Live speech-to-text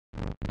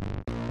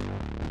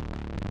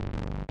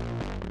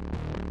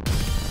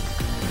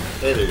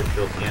Hey there, you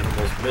filthy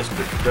animals.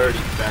 Mr. Dirty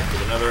back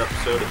with another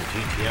episode of the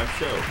GTM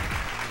show.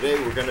 Today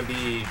we're going to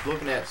be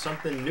looking at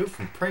something new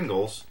from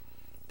Pringles.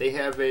 They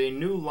have a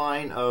new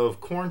line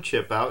of corn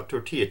chip out,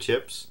 tortilla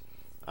chips.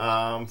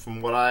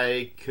 From what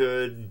I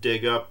could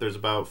dig up, there's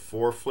about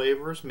 4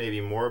 flavors, maybe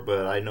more,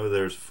 but I know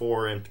there's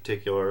 4 in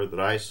particular that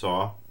I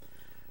saw.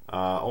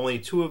 Only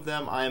 2 of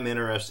them I'm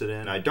interested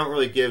in. I don't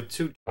really give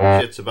 2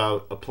 shits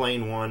about a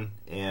plain one,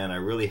 and I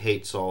really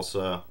hate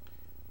salsa,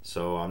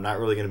 so I'm not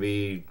really going to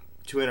be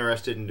too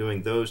interested in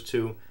doing those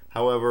 2.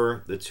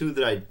 However, the 2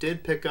 that I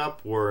did pick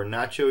up were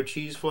nacho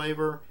cheese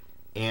flavor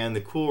and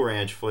the Cool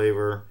Ranch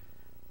flavor,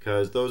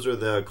 because those are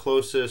the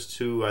closest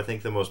to, I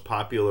think, the most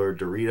popular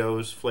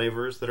Doritos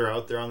flavors that are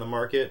out there on the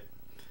market.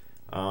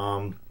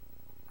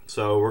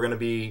 So we're going to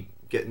be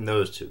getting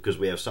those 2 because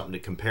we have something to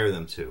compare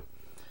them to.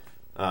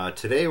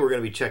 Today we're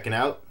going to be checking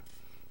out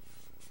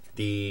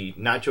the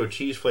nacho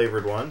cheese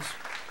flavored ones.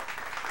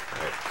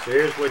 Alright, so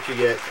here's what you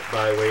get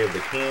by way of the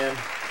can.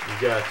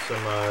 You got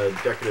some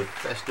decorative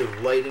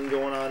festive lighting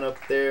going on up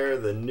there.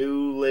 The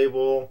new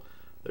label.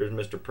 There's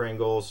Mr.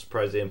 Pringles.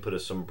 Surprised they didn't put a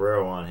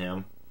sombrero on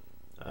him.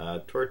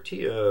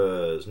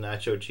 Tortillas,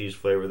 nacho cheese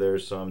flavor.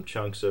 There's some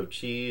chunks of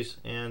cheese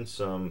and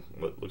some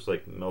what looks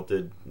like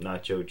melted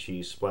nacho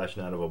cheese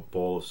splashing out of a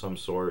bowl of some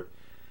sort.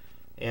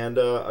 And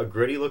a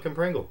gritty looking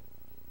Pringle.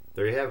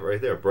 There you have it right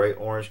there. Bright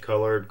orange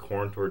colored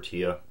corn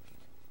tortilla.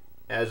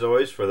 As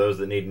always, for those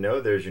that need to know,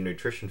 there's your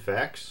nutrition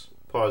facts.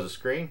 Pause the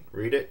screen,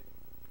 read it.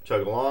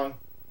 Chug along.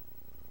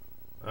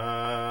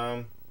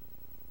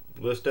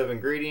 List of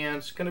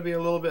ingredients. Going to be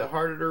a little bit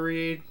harder to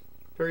read.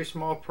 Very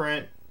small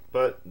print,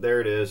 but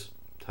there it is.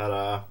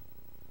 Ta-da.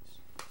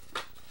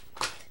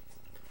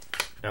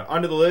 Now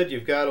under the lid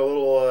you've got a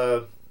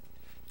little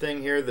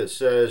thing here that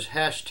says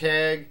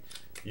hashtag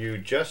you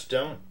just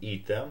don't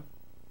eat them.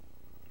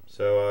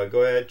 So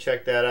go ahead,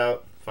 check that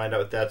out. Find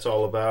out what that's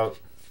all about.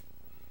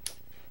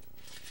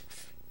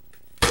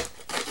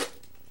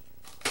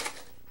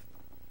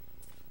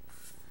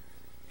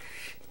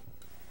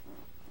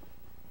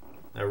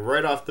 Now,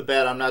 right off the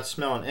bat, I'm not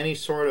smelling any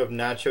sort of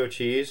nacho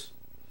cheese.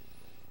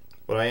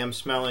 What I am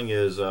smelling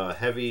is a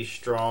heavy,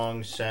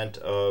 strong scent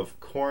of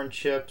corn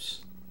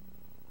chips.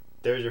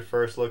 There's your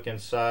first look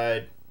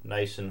inside,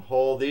 nice and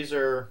whole. These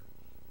are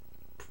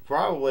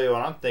probably,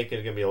 what I'm thinking,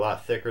 are going to be a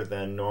lot thicker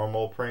than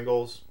normal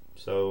Pringles.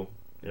 So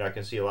you're not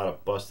going to see a lot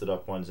of busted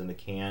up ones in the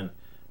can.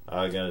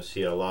 You're going to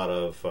see a lot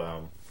of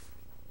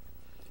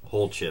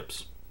whole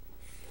chips.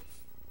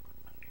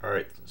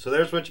 Alright, so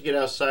there's what you get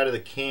outside of the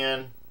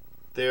can.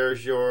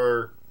 There's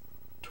your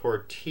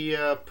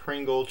tortilla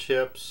Pringle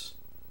chips.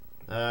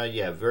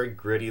 Yeah, very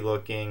gritty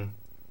looking,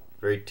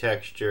 very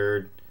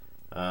textured.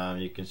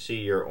 You can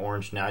see your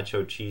orange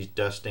nacho cheese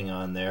dusting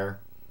on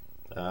there.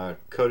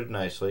 Coated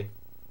nicely.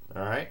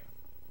 Alright.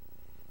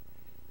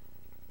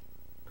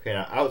 Okay,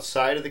 now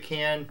outside of the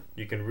can,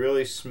 you can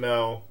really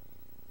smell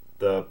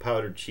the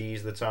powdered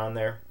cheese that's on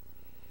there.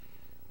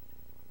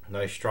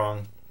 Nice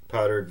strong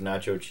powdered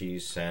nacho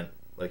cheese scent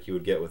like you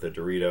would get with a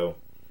Dorito.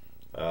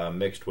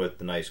 Mixed with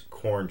the nice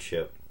corn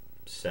chip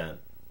scent.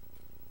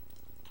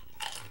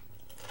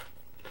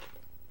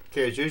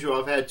 Okay, as usual,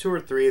 I've had 2 or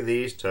 3 of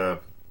these to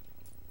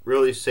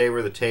really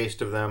savor the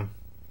taste of them.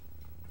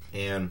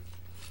 And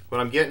what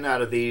I'm getting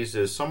out of these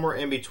is somewhere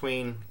in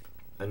between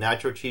a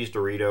nacho cheese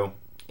Dorito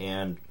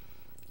and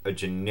a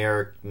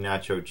generic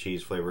nacho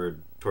cheese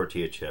flavored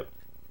tortilla chip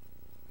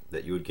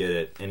that you would get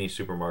at any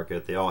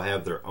supermarket. They all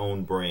have their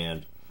own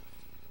brand.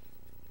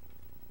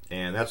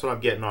 And that's what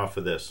I'm getting off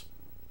of this.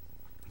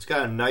 It's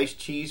got a nice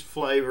cheese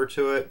flavor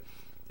to it.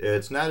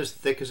 It's not as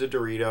thick as a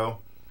Dorito.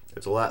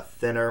 It's a lot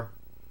thinner.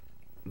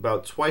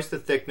 About twice the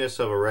thickness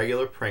of a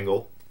regular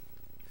Pringle.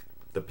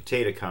 The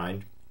potato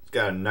kind. It's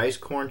got a nice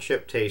corn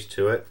chip taste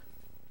to it.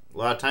 A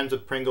lot of times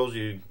with Pringles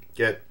you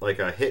get like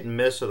a hit and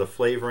miss of the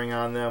flavoring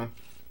on them.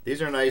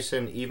 These are nice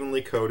and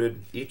evenly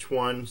coated. Each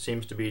one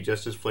seems to be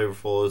just as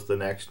flavorful as the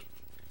next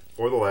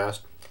or the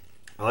last.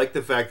 I like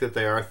the fact that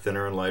they are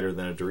thinner and lighter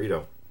than a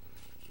Dorito.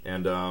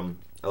 And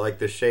I like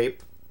the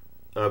shape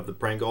of the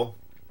Pringle.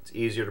 It's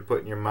easier to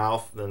put in your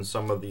mouth than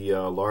some of the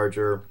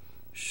larger,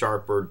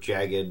 sharper,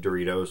 jagged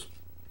Doritos.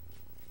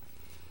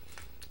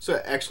 It's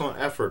an excellent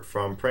effort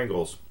from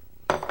Pringles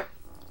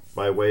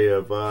by way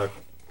of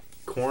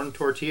corn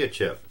tortilla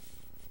chip.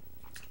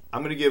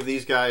 I'm going to give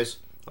these guys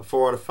a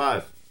 4 out of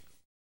 5.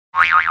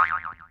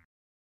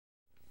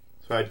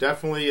 So I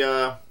definitely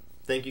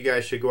think you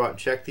guys should go out and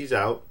check these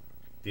out.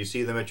 If you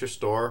see them at your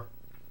store,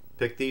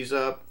 pick these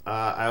up.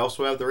 I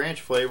also have the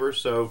ranch flavor,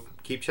 so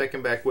keep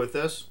checking back with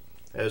us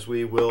as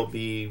we will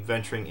be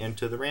venturing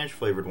into the ranch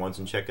flavored ones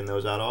and checking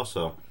those out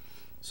also.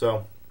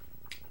 So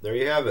there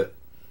you have it.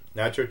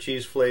 Nacho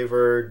cheese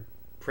flavored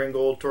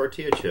Pringle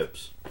tortilla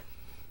chips.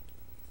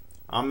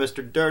 I'm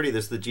Mr. Dirty.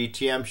 This is the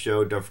GTM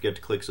show. Don't forget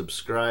to click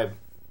subscribe,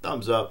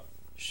 thumbs up,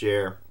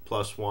 share,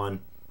 +1,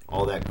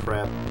 all that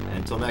crap. And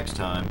until next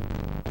time,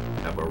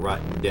 have a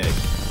rotten day.